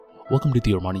Welcome to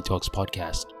the Armani Talks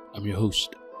podcast. I'm your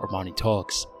host, Armani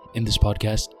Talks. In this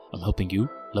podcast, I'm helping you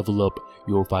level up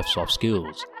your 5 soft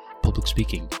skills: public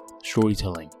speaking,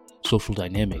 storytelling, social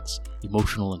dynamics,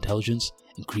 emotional intelligence,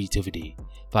 and creativity.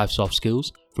 5 soft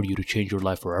skills for you to change your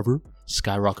life forever,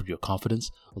 skyrocket your confidence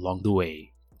along the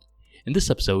way. In this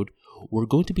episode, we're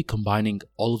going to be combining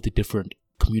all of the different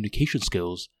communication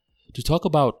skills to talk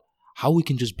about how we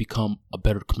can just become a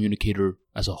better communicator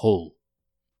as a whole.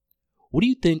 What do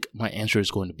you think my answer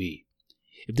is going to be?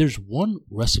 If there's one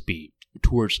recipe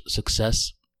towards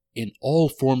success in all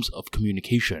forms of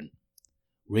communication,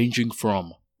 ranging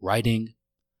from writing,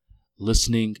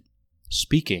 listening,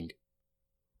 speaking,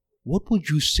 what would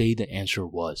you say the answer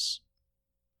was?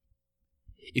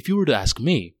 If you were to ask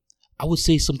me, I would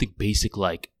say something basic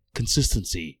like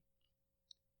consistency.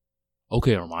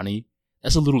 Okay, Armani,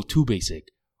 that's a little too basic.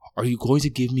 Are you going to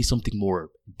give me something more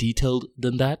detailed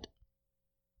than that?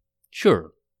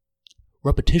 Sure.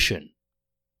 Repetition.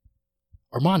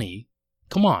 Armani,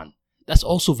 come on, that's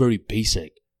also very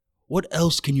basic. What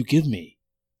else can you give me?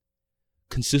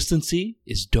 Consistency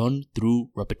is done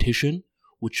through repetition,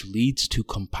 which leads to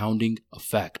compounding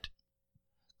effect.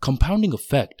 Compounding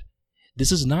effect.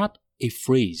 This is not a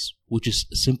phrase which is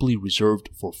simply reserved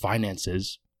for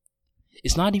finances.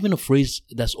 It's not even a phrase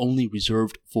that's only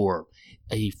reserved for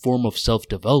a form of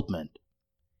self-development.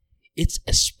 It's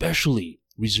especially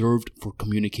reserved for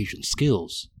communication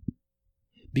skills.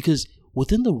 Because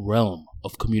within the realm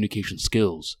of communication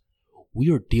skills, we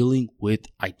are dealing with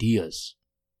ideas.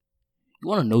 You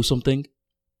want to know something?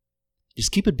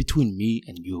 Just keep it between me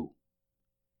and you.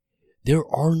 There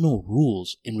are no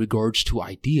rules in regards to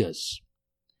ideas.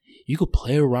 You could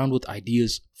play around with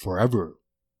ideas forever.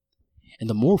 And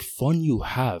the more fun you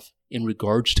have in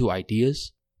regards to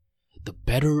ideas, the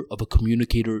better of a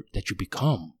communicator that you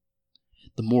become,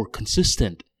 the more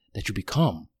consistent that you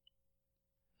become.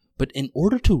 But in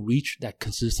order to reach that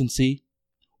consistency,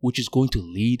 which is going to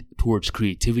lead towards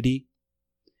creativity,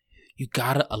 you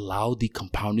gotta allow the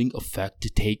compounding effect to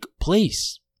take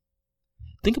place.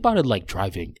 Think about it like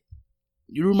driving.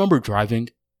 You remember driving?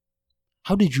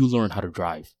 How did you learn how to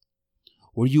drive?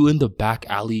 Were you in the back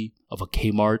alley of a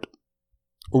Kmart?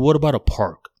 Or what about a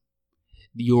park?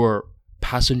 Your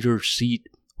passenger seat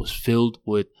was filled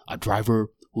with a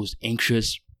driver who was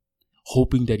anxious,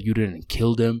 hoping that you didn't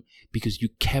kill them because you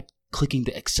kept clicking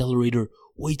the accelerator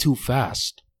way too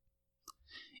fast.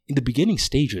 In the beginning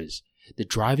stages, the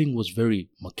driving was very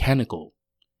mechanical.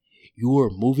 You were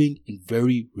moving in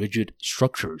very rigid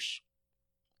structures.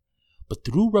 But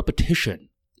through repetition,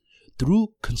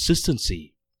 through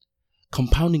consistency,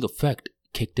 compounding effect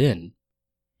kicked in,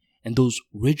 and those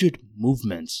rigid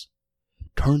movements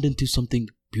turned into something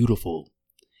beautiful.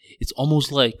 It's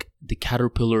almost like the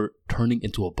caterpillar turning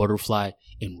into a butterfly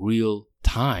in real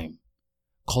time.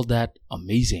 Call that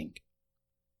amazing.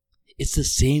 It's the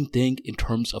same thing in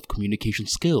terms of communication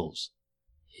skills.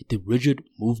 The rigid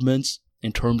movements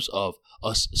in terms of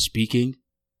us speaking,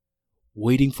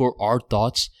 waiting for our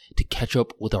thoughts to catch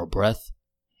up with our breath,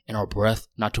 and our breath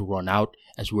not to run out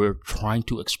as we're trying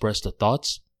to express the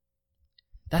thoughts.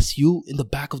 That's you in the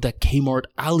back of that Kmart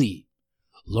alley,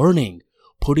 learning,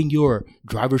 putting your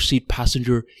driver's seat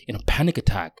passenger in a panic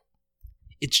attack.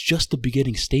 It's just the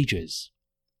beginning stages.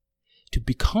 To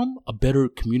become a better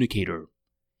communicator,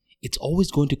 it's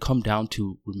always going to come down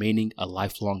to remaining a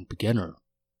lifelong beginner.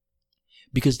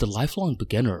 Because the lifelong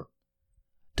beginner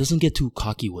doesn't get too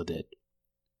cocky with it.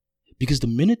 Because the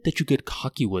minute that you get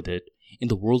cocky with it in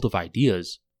the world of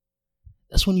ideas,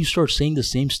 that's when you start saying the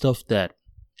same stuff that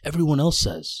everyone else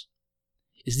says.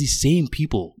 It's these same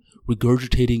people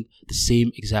regurgitating the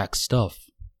same exact stuff.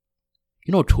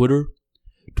 You know Twitter?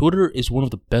 Twitter is one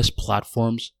of the best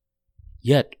platforms,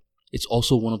 yet it's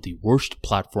also one of the worst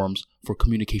platforms for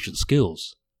communication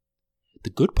skills. The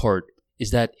good part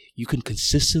is that you can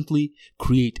consistently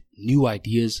create new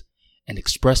ideas and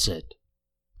express it.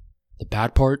 The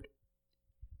bad part?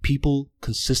 People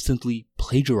consistently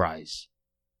plagiarize.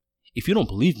 If you don't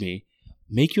believe me,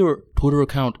 make your Twitter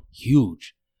account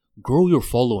huge, grow your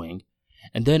following,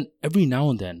 and then every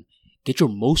now and then get your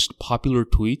most popular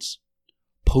tweets,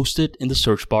 post it in the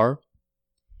search bar,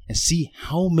 and see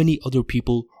how many other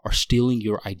people are stealing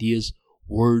your ideas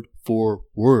word for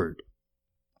word.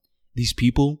 These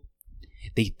people,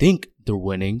 they think they're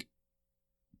winning,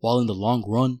 while in the long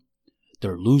run,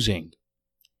 they're losing.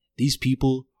 These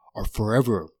people are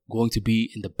forever going to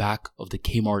be in the back of the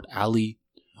Kmart alley,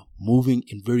 moving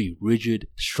in very rigid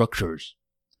structures,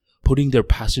 putting their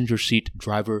passenger seat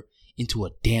driver into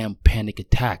a damn panic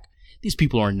attack. These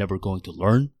people are never going to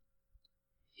learn.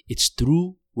 It's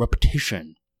through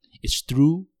repetition, it's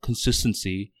through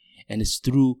consistency, and it's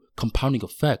through compounding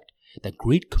effect that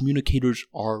great communicators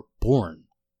are born.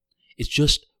 It's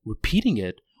just repeating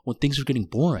it when things are getting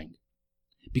boring,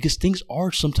 because things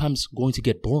are sometimes going to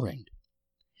get boring.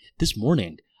 This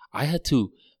morning, I had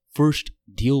to first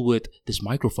deal with this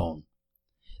microphone.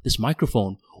 This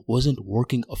microphone wasn't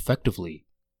working effectively.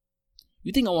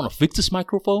 You think I want to fix this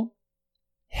microphone?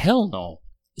 Hell no.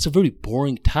 It's a very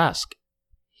boring task.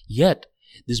 Yet,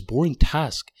 this boring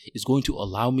task is going to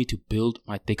allow me to build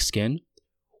my thick skin,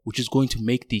 which is going to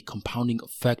make the compounding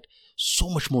effect so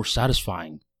much more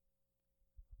satisfying.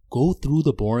 Go through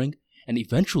the boring and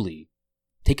eventually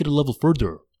take it a level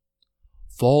further.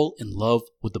 Fall in love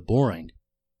with the boring,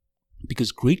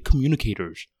 because great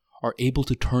communicators are able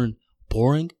to turn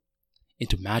boring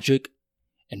into magic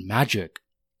and magic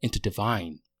into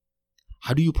divine.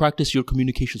 How do you practice your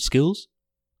communication skills?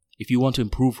 If you want to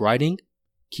improve writing,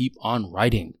 keep on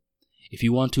writing. If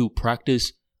you want to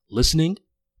practice listening,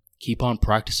 keep on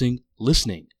practicing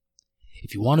listening.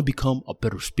 If you want to become a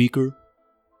better speaker,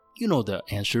 you know the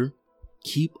answer.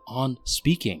 Keep on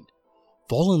speaking.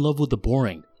 Fall in love with the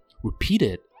boring. Repeat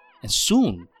it, and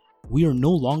soon we are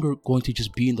no longer going to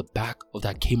just be in the back of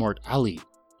that Kmart alley.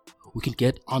 We can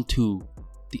get onto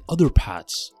the other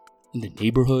paths in the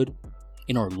neighborhood,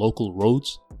 in our local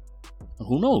roads, and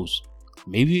who knows,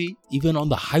 maybe even on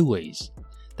the highways.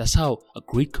 That's how a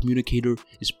great communicator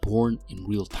is born in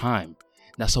real time.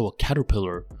 That's how a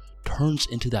caterpillar turns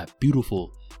into that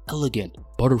beautiful, elegant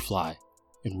butterfly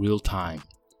in real time.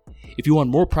 If you want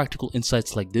more practical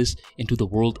insights like this into the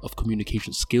world of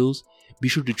communication skills, be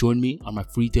sure to join me on my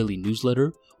free daily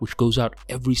newsletter, which goes out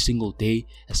every single day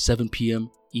at 7 p.m.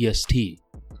 EST.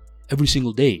 Every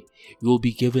single day, you will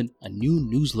be given a new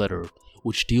newsletter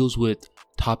which deals with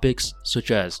topics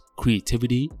such as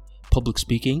creativity, public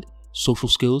speaking, social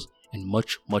skills, and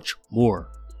much, much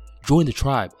more. Join the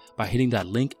tribe by hitting that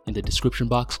link in the description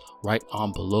box right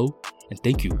on below. And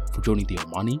thank you for joining the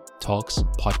Armani Talks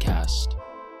podcast.